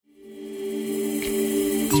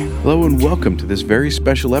Hello and welcome to this very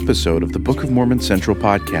special episode of the Book of Mormon Central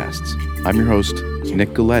Podcasts. I'm your host, Nick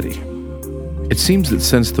Galetti. It seems that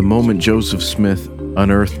since the moment Joseph Smith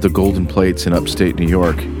unearthed the golden plates in upstate New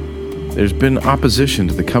York, there's been opposition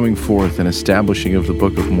to the coming forth and establishing of the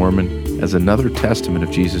Book of Mormon as another testament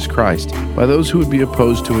of Jesus Christ by those who would be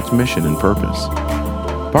opposed to its mission and purpose.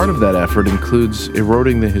 Part of that effort includes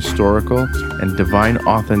eroding the historical and divine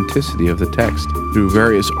authenticity of the text through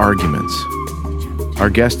various arguments. Our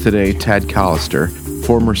guest today, Tad Callister,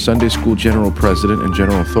 former Sunday School General President and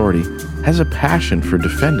General Authority, has a passion for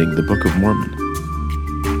defending the Book of Mormon.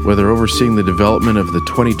 Whether overseeing the development of the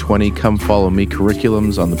 2020 Come Follow Me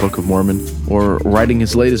curriculums on the Book of Mormon or writing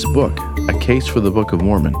his latest book, A Case for the Book of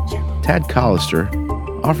Mormon, Tad Callister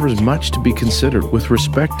offers much to be considered with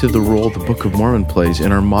respect to the role the Book of Mormon plays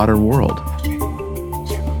in our modern world.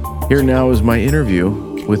 Here now is my interview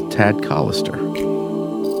with Tad Callister.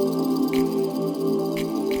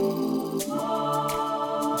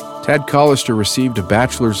 Tad Callister received a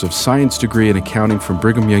Bachelor's of Science degree in accounting from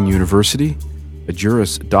Brigham Young University, a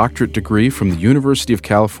Juris Doctorate degree from the University of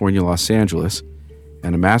California, Los Angeles,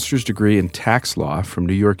 and a Master's degree in tax law from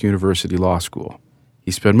New York University Law School.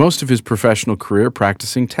 He spent most of his professional career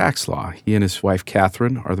practicing tax law. He and his wife,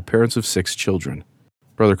 Catherine, are the parents of 6 children.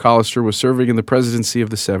 Brother Callister was serving in the presidency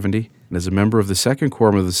of the 70 and as a member of the Second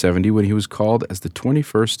Quorum of the 70 when he was called as the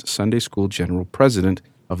 21st Sunday School General President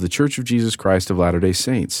of the Church of Jesus Christ of Latter-day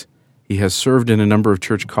Saints. He has served in a number of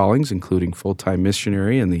church callings, including full-time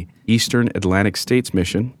missionary in the Eastern Atlantic States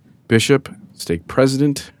Mission, bishop, stake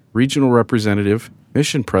president, regional representative,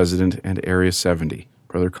 mission president, and Area 70.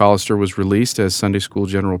 Brother Callister was released as Sunday School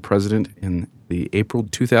General President in the April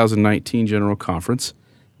 2019 General Conference,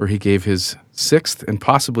 where he gave his 6th and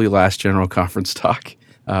possibly last General Conference talk.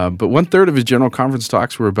 But one-third of his General Conference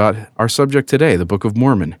talks were about our subject today, the Book of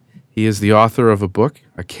Mormon. He is the author of a book,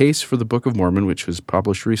 A Case for the Book of Mormon, which was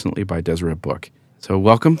published recently by Deseret Book. So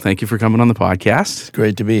welcome. Thank you for coming on the podcast. It's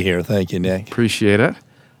great to be here. Thank you, Nick. Appreciate it.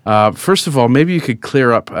 First of all, maybe you could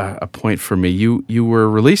clear up a point for me. You were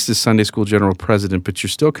released as Sunday School General President, but you're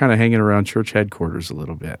still kind of hanging around church headquarters a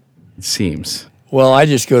little bit, it seems. Well, I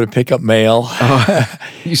just go to pick up mail.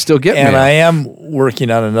 You still get mail? And I am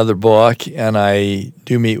working on another book, and I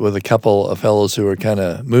do meet with a couple of fellows who are kind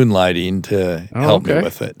of moonlighting to help me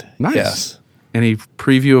with it. Nice. Yes. Any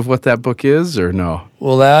preview of what that book is, or no?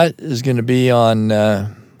 Well, that is going to be on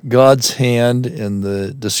God's hand in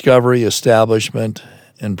the discovery, establishment,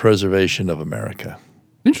 and preservation of America.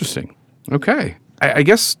 Interesting. Okay. I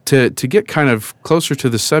guess to get kind of closer to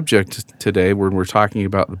the subject today, when we're talking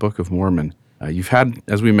about the Book of Mormon, you've had,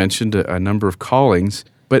 as we mentioned, a number of callings,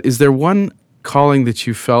 but is there one calling that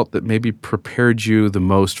you felt that maybe prepared you the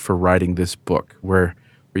most for writing this book, where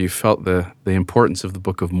you felt the importance of the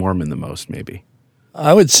Book of Mormon the most, maybe?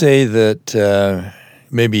 I would say that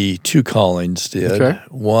maybe 2 callings did. Okay.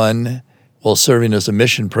 One, while serving as a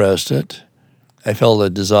mission president, I felt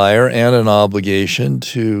a desire and an obligation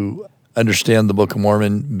to understand the Book of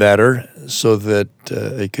Mormon better so that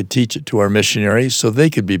I could teach it to our missionaries so they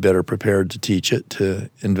could be better prepared to teach it to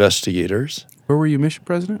investigators. Where were you mission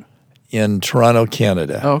president? In Toronto,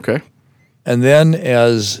 Canada. Oh, okay. And then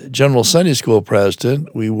as General Sunday School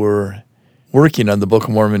President, we were working on the Book of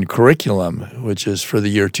Mormon curriculum, which is for the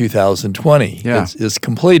year 2020. Yeah. It's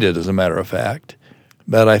completed, as a matter of fact.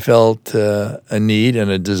 But I felt a need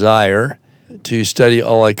and a desire to study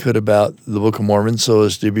all I could about the Book of Mormon so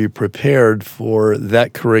as to be prepared for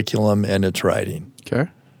that curriculum and its writing.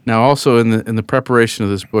 Okay. Now, also in the preparation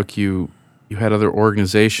of this book, you had other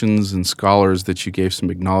organizations and scholars that you gave some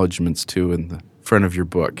acknowledgments to in the front of your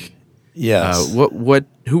book. Yes.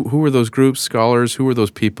 Who were those groups, scholars? Who were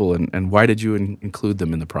those people, and why did you include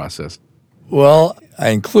them in the process? Well, I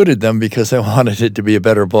included them because I wanted it to be a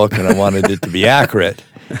better book and I wanted it to be accurate.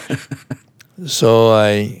 So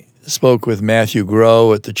I spoke with Matthew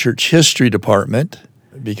Grow at the Church History Department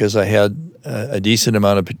because I had a decent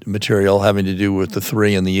amount of material having to do with the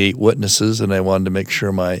 3 and the 8 witnesses, and I wanted to make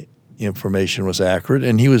sure my information was accurate.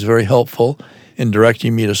 And he was very helpful in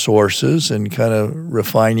directing me to sources and kind of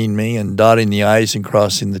refining me and dotting the I's and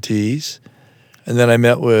crossing the T's. And then I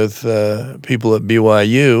met with people at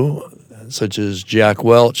BYU, such as Jack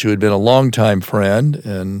Welch, who had been a longtime friend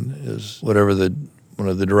and is one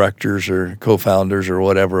of the directors or co-founders or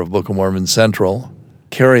whatever of Book of Mormon Central.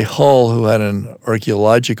 Kerry Hull, who had an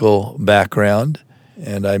archaeological background,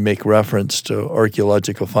 and I make reference to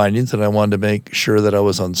archaeological findings, and I wanted to make sure that I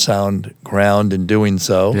was on sound ground in doing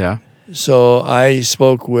so. Yeah. So I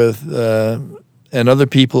spoke with and other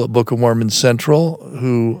people at Book of Mormon Central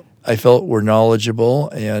who I felt were knowledgeable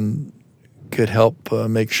and could help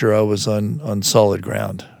make sure I was on solid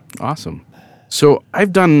ground. Awesome. So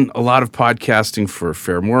I've done a lot of podcasting for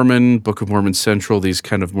Fair Mormon, Book of Mormon Central, these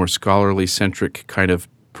kind of more scholarly centric kind of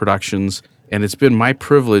productions. And it's been my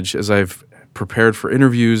privilege as I've prepared for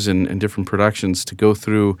interviews and different productions to go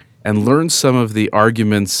through and learn some of the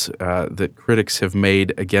arguments that critics have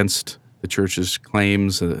made against the church's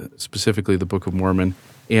claims, specifically the Book of Mormon.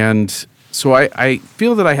 And so I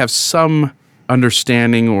feel that I have some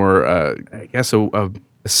understanding or I guess a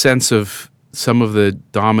sense of some of the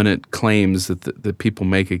dominant claims that people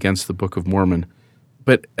make against the Book of Mormon.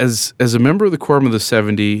 But as a member of the Quorum of the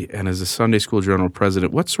 70 and as a Sunday School Journal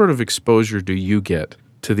president, what sort of exposure do you get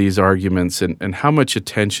to these arguments and how much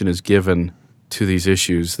attention is given to these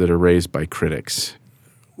issues that are raised by critics?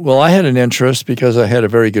 Well, I had an interest because I had a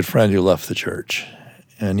very good friend who left the church.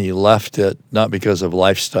 And he left it not because of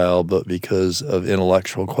lifestyle, but because of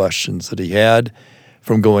intellectual questions that he had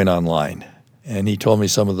from going online. And he told me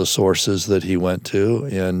some of the sources that he went to,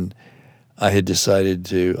 and I decided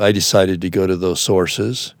to go to those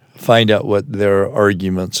sources, find out what their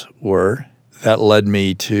arguments were. That led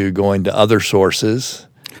me to going to other sources,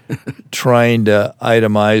 trying to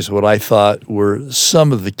itemize what I thought were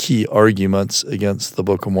some of the key arguments against the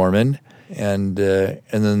Book of Mormon. And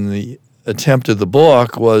then the attempt of the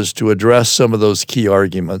book was to address some of those key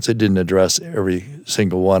arguments. It didn't address every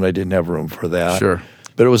single one. I didn't have room for that. Sure.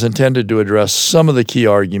 But it was intended to address some of the key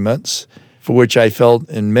arguments, for which I felt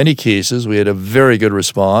in many cases we had a very good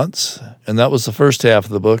response. And that was the first half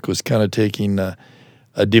of the book, was kind of taking a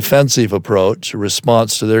defensive approach, a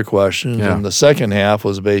response to their questions. Yeah. And the second half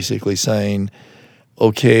was basically saying,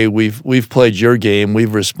 okay, we've played your game,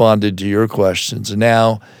 we've responded to your questions.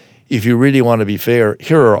 Now, if you really want to be fair,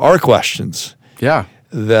 here are our questions. Yeah.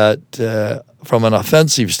 That from an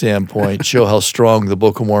offensive standpoint show how strong the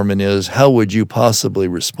Book of Mormon is. How would you possibly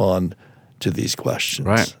respond to these questions?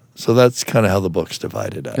 Right. So that's kind of how the book's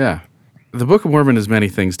divided up. Yeah. The Book of Mormon is many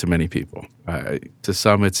things to many people. To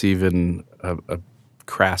some, it's even a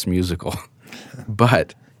crass musical.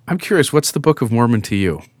 But I'm curious, what's the Book of Mormon to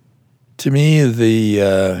you? To me,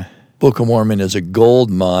 the Book of Mormon is a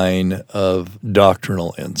gold mine of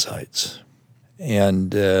doctrinal insights.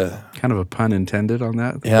 And kind of a pun intended on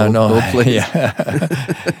that? Yeah, yeah.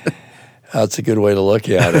 That's a good way to look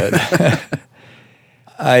at it.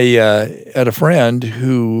 I had a friend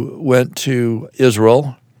who went to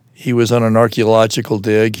Israel. He was on an archaeological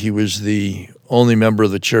dig. He was the only member of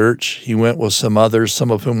the church. He went with some others, some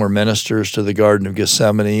of whom were ministers, to the Garden of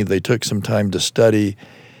Gethsemane. They took some time to study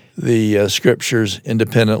the scriptures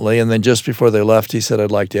independently. And then just before they left, he said, I'd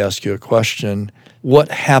like to ask you a question.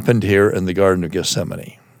 What happened here in the Garden of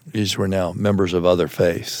Gethsemane? These were now members of other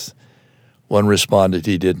faiths. One responded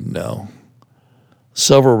he didn't know.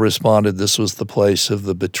 Several responded this was the place of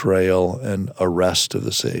the betrayal and arrest of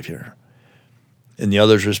the Savior. And the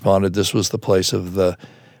others responded this was the place of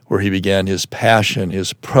where he began his passion,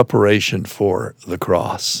 his preparation for the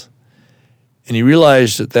cross. And he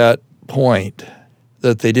realized at that point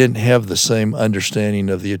that they didn't have the same understanding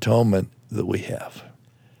of the atonement that we have.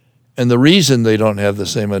 And the reason they don't have the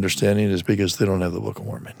same understanding is because they don't have the Book of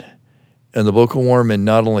Mormon. And the Book of Mormon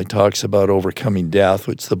not only talks about overcoming death,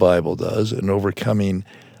 which the Bible does, and overcoming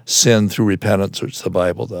sin through repentance, which the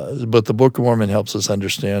Bible does, but the Book of Mormon helps us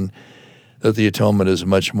understand that the atonement is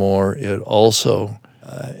much more. It also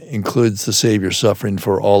includes the Savior suffering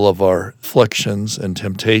for all of our afflictions and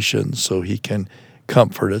temptations, so he can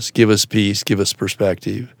comfort us, give us peace, give us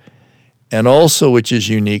perspective. And also, which is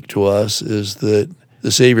unique to us, is that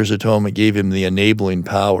the Savior's atonement gave him the enabling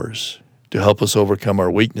powers to help us overcome our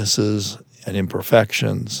weaknesses and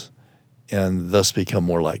imperfections and thus become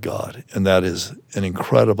more like God. And that is an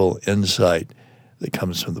incredible insight that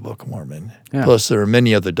comes from the Book of Mormon. Yeah. Plus, there are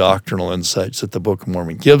many other doctrinal insights that the Book of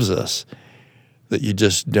Mormon gives us that you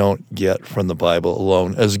just don't get from the Bible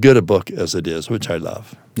alone, as good a book as it is, which I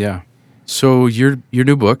love. Yeah. So your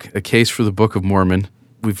new book, A Case for the Book of Mormon,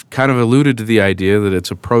 we've kind of alluded to the idea that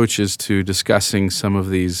its approach is to discussing some of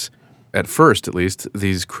these, at first at least,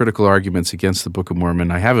 these critical arguments against the Book of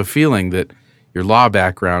Mormon. I have a feeling that your law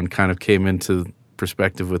background kind of came into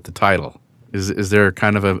perspective with the title. Is there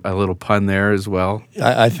kind of a little pun there as well?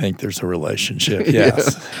 I think there's a relationship,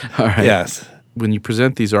 yes. All right. Yes. When you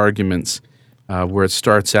present these arguments where it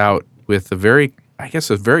starts out with a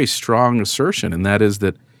very strong assertion, and that is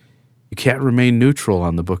that you can't remain neutral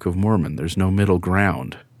on the Book of Mormon. There's no middle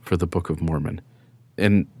ground for the Book of Mormon.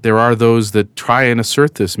 And there are those that try and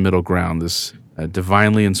assert this middle ground, this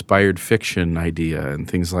divinely inspired fiction idea and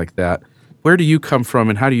things like that. Where do you come from,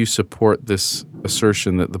 and how do you support this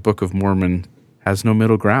assertion that the Book of Mormon has no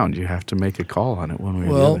middle ground? You have to make a call on it one way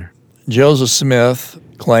or the other. Joseph Smith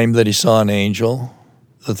claimed that he saw an angel.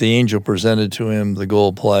 that the angel presented to him the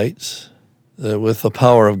gold plates, that with the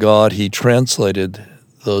power of God he translated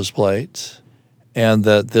those plates, and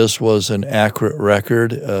that this was an accurate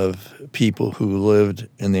record of people who lived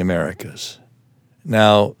in the Americas.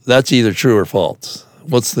 Now, that's either true or false.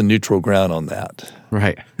 What's the neutral ground on that?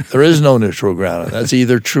 Right. There is no neutral ground. That's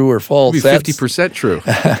either true or false. It'd be 50% true.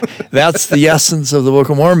 That's the essence of the Book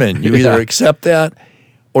of Mormon. You either accept that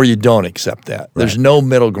or you don't accept that. Right. There's no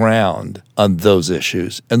middle ground on those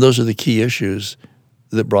issues. And those are the key issues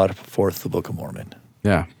that brought forth the Book of Mormon.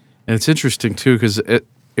 Yeah. And it's interesting, too, because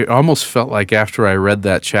it almost felt like after I read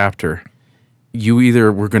that chapter, you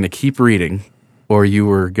either were going to keep reading or you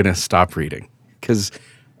were going to stop reading because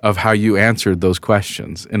of how you answered those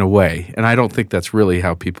questions in a way. And I don't think that's really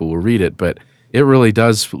how people will read it, but it really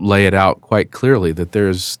does lay it out quite clearly that there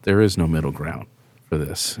is no middle ground for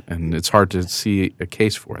this. And it's hard to see a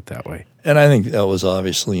case for it that way. And I think that was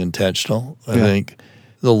obviously intentional. I think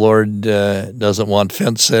the Lord doesn't want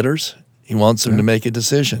fence sitters. He wants them to make a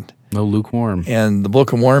decision. No lukewarm. And the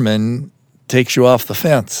Book of Mormon takes you off the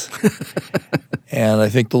fence. And I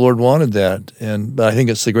think the Lord wanted that. But I think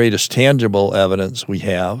it's the greatest tangible evidence we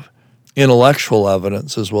have, intellectual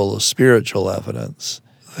evidence as well as spiritual evidence,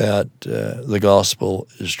 that the gospel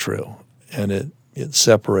is true. And it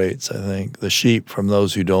separates, I think, the sheep from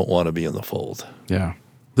those who don't want to be in the fold. Yeah.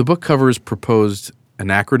 The book covers proposed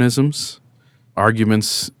anachronisms,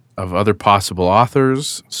 arguments of other possible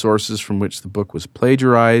authors, sources from which the book was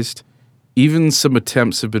plagiarized. Even some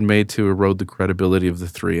attempts have been made to erode the credibility of the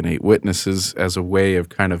 3 and 8 witnesses as a way of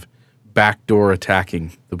kind of backdoor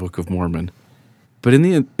attacking the Book of Mormon. But in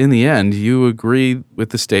the end, you agree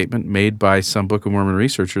with the statement made by some Book of Mormon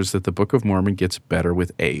researchers that the Book of Mormon gets better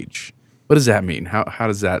with age. What does that mean? How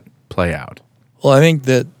does that play out? Well, I think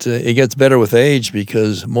that it gets better with age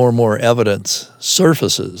because more and more evidence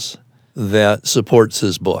surfaces that supports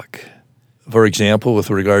his book. For example, with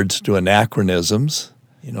regards to anachronisms,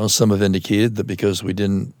 some have indicated that because we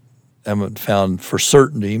haven't found for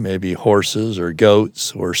certainty maybe horses or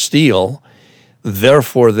goats or steel,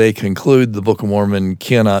 therefore they conclude the Book of Mormon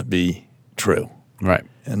cannot be true. Right.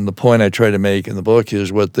 And the point I try to make in the book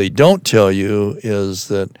is what they don't tell you is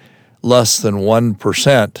that less than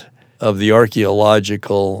 1% of the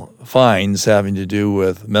archaeological finds having to do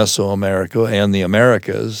with Mesoamerica and the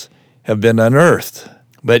Americas have been unearthed.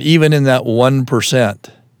 But even in that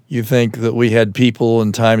 1%, you think that we had people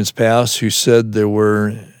in times past who said there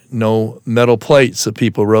were no metal plates that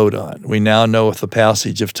people wrote on. We now know with the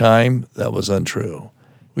passage of time that was untrue.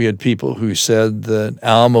 We had people who said that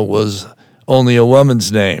Alma was only a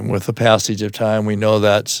woman's name. With the passage of time, we know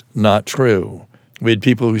that's not true. We had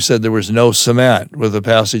people who said there was no cement. With the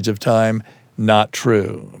passage of time, not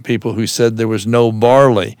true. People who said there was no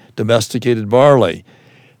barley, domesticated barley.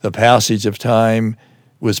 The passage of time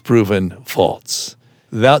was proven false.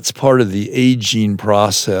 That's part of the aging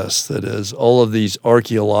process, that is, all of these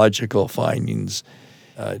archaeological findings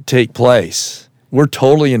take place. We're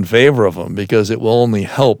totally in favor of them because it will only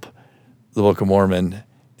help the Book of Mormon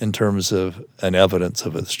in terms of an evidence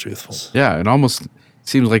of its truthfulness. Yeah, it almost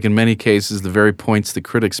seems like in many cases the very points the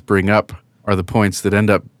critics bring up are the points that end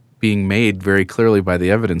up being made very clearly by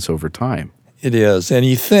the evidence over time. It is. And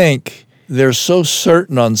you think they're so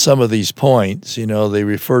certain on some of these points, they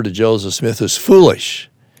refer to Joseph Smith as foolish.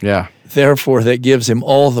 Yeah. Therefore, that gives him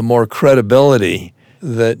all the more credibility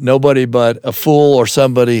that nobody but a fool or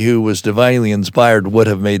somebody who was divinely inspired would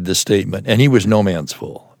have made this statement. And he was no man's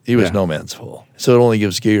fool. He was no man's fool. So it only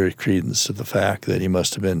gives greater credence to the fact that he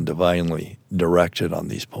must have been divinely directed on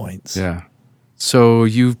these points. Yeah. So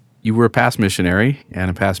you were a past missionary and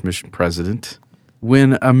a past mission president.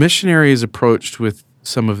 When a missionary is approached with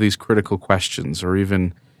some of these critical questions or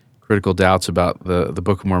even critical doubts about the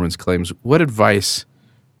Book of Mormon's claims, what advice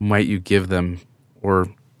might you give them, or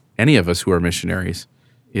any of us who are missionaries,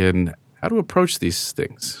 in how to approach these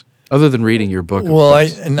things, other than reading your book? Well, I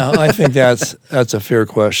think that's a fair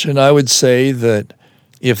question. I would say that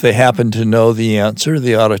if they happen to know the answer,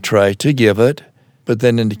 they ought to try to give it, but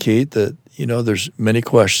then indicate that, there's many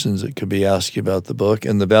questions that could be asked about the book,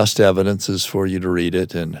 and the best evidence is for you to read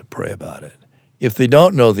it and pray about it. If they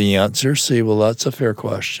don't know the answer, say, well, that's a fair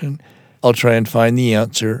question. I'll try and find the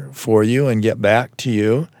answer for you and get back to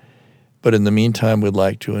you. But in the meantime, we'd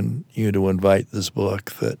like you to invite this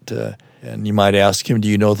book and you might ask him, do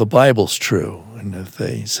you know the Bible's true? And if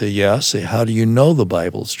they say yes, say, how do you know the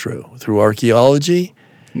Bible's true? Through archaeology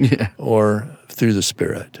or through the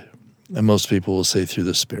Spirit? And most people will say through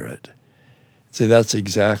the Spirit. Say, that's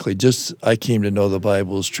exactly, I came to know the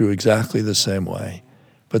Bible is true exactly the same way.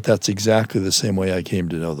 But that's exactly the same way I came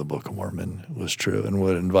to know the Book of Mormon was true, and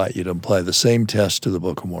would invite you to apply the same test to the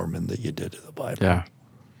Book of Mormon that you did to the Bible. Yeah.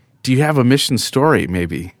 Do you have a mission story,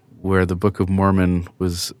 maybe, where the Book of Mormon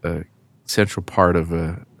was a central part of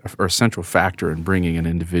or a central factor in bringing an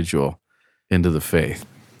individual into the faith?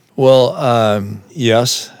 Well,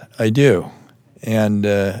 yes, I do. And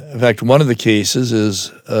in fact, one of the cases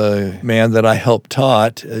is a man that I helped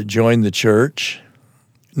taught joined the church,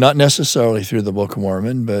 not necessarily through the Book of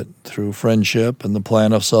Mormon, but through friendship and the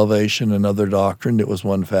plan of salvation and other doctrine. It was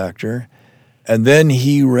one factor. And then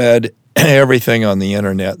he read everything on the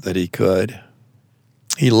internet that he could.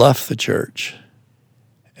 He left the church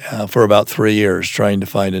for about 3 years trying to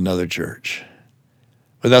find another church.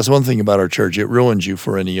 But that's one thing about our church. It ruins you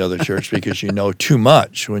for any other church because you know too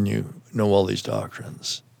much when you know all these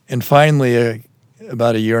doctrines. And finally,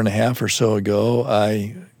 about 1.5 years or so ago,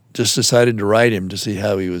 I just decided to write him to see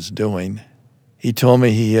how he was doing. He told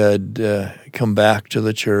me he had come back to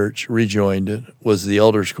the church, rejoined it, was the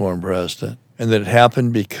Elders Quorum president, and that it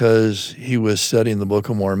happened because he was studying the Book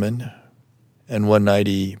of Mormon. And one night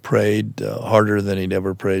he prayed harder than he'd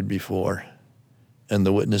ever prayed before. And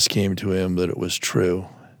the witness came to him that it was true.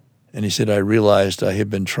 And he said, I realized I had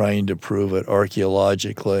been trying to prove it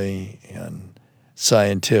archaeologically and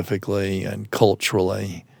scientifically and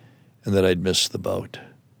culturally, and that I'd missed the boat,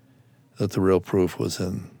 that the real proof was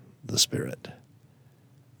in the Spirit.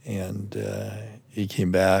 And he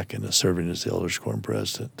came back and is serving as the Elders Quorum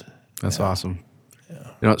president. That's awesome.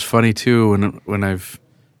 Yeah. You know, it's funny, too, when I've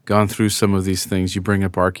gone through some of these things, you bring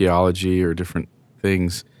up archaeology or different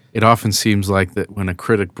things, it often seems like that when a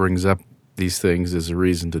critic brings up these things as a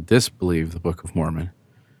reason to disbelieve the Book of Mormon,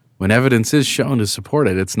 when evidence is shown to support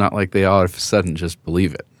it, it's not like they all of a sudden just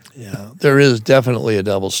believe it. Yeah, there is definitely a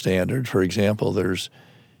double standard. For example, there's,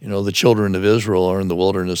 the children of Israel are in the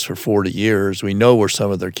wilderness for 40 years. We know where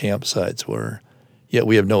some of their campsites were, yet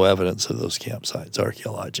we have no evidence of those campsites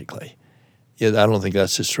archaeologically. Yet I don't think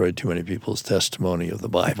that's destroyed too many people's testimony of the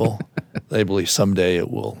Bible. They believe someday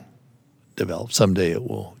it will develop, someday it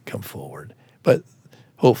will come forward. But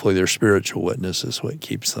hopefully their spiritual witness is what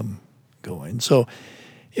keeps them going. So,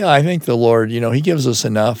 I think the Lord, He gives us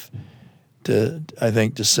enough to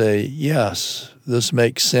say, yes, this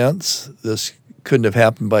makes sense. This couldn't have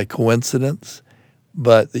happened by coincidence,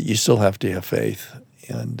 but that you still have to have faith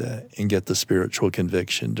and get the spiritual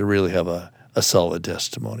conviction to really have a solid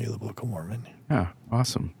testimony of the Book of Mormon. Yeah,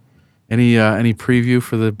 awesome. Any preview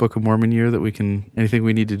for the Book of Mormon year that anything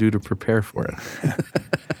we need to do to prepare for it?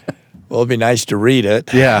 Well, it'd be nice to read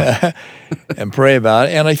it, yeah, and pray about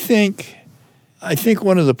it. And I think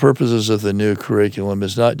one of the purposes of the new curriculum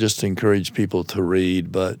is not just to encourage people to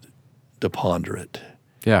read, but to ponder it.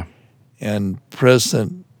 Yeah. And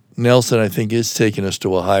President Nelson, I think, is taking us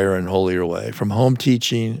to a higher and holier way, from home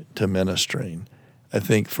teaching to ministering. I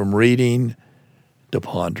think from reading to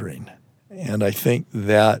pondering. And I think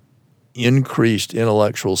that increased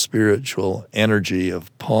intellectual, spiritual energy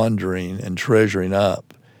of pondering and treasuring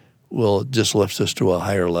up will just lift us to a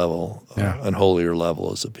higher level, and holier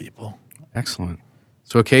level as a people. Excellent.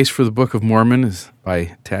 So A Case for the Book of Mormon is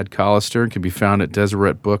by Tad Collister and can be found at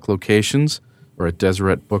Deseret Book locations or at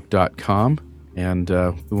DeseretBook.com. And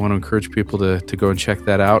we want to encourage people to go and check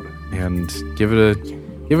that out and give it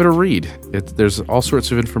a read. There's all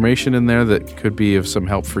sorts of information in there that could be of some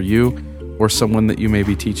help for you or someone that you may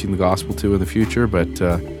be teaching the gospel to in the future. But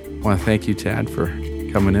I want to thank you, Tad, for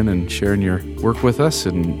coming in and sharing your work with us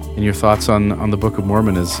and your thoughts on the Book of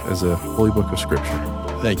Mormon as a holy book of Scripture.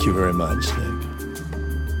 Thank you very much, Nick.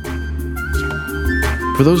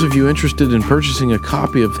 For those of you interested in purchasing a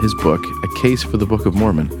copy of his book, A Case for the Book of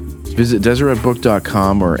Mormon, visit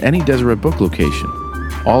DeseretBook.com or any Deseret Book location.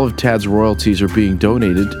 All of Tad's royalties are being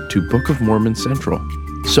donated to Book of Mormon Central.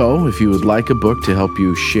 So, if you would like a book to help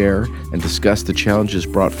you share and discuss the challenges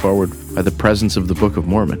brought forward by the presence of the Book of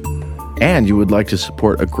Mormon, and you would like to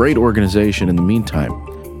support a great organization in the meantime,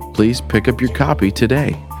 please pick up your copy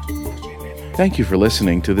today. Thank you for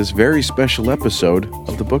listening to this very special episode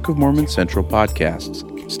of the Book of Mormon Central podcasts.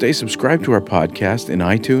 Stay subscribed to our podcast in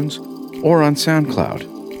iTunes or on SoundCloud.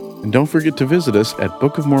 And don't forget to visit us at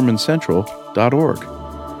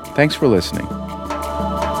bookofmormoncentral.org. Thanks for listening.